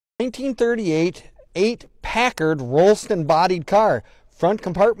1938 Packard Rolston bodied car. Front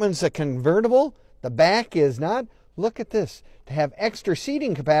compartment's a convertible. The back is not. Look at this. To have extra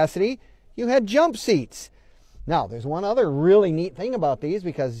seating capacity, you had jump seats. Now, there's one other really neat thing about these,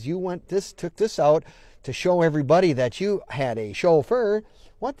 because you took this out to show everybody that you had a chauffeur.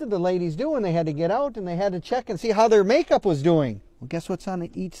 What did the ladies do when they had to get out and they had to check and see how their makeup was doing? Well, guess what's on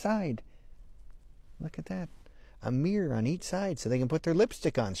each side? Look at that. A mirror on each side so they can put their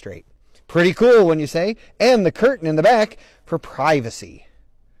lipstick on straight. Pretty cool, when you say. And the curtain in the back for privacy.